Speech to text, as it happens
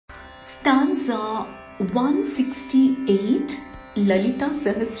Stanza 168, Lalita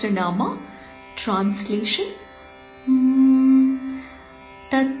Sahasranama, translation.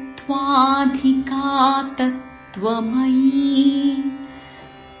 Tattvadhika tattvamayi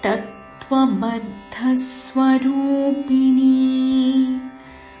tattvamaddhaswarupini.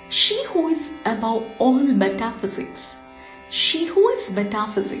 She who is above all metaphysics, she who is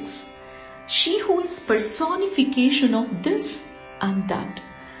metaphysics, she who is personification of this and that.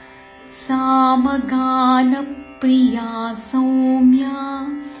 Samagana priya saumya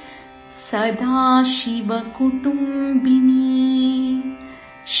sadashiva kutumbini.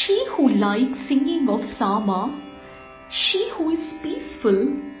 She who likes singing of Sama, she who is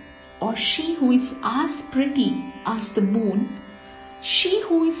peaceful, or she who is as pretty as the moon, she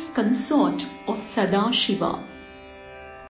who is consort of Sadashiva,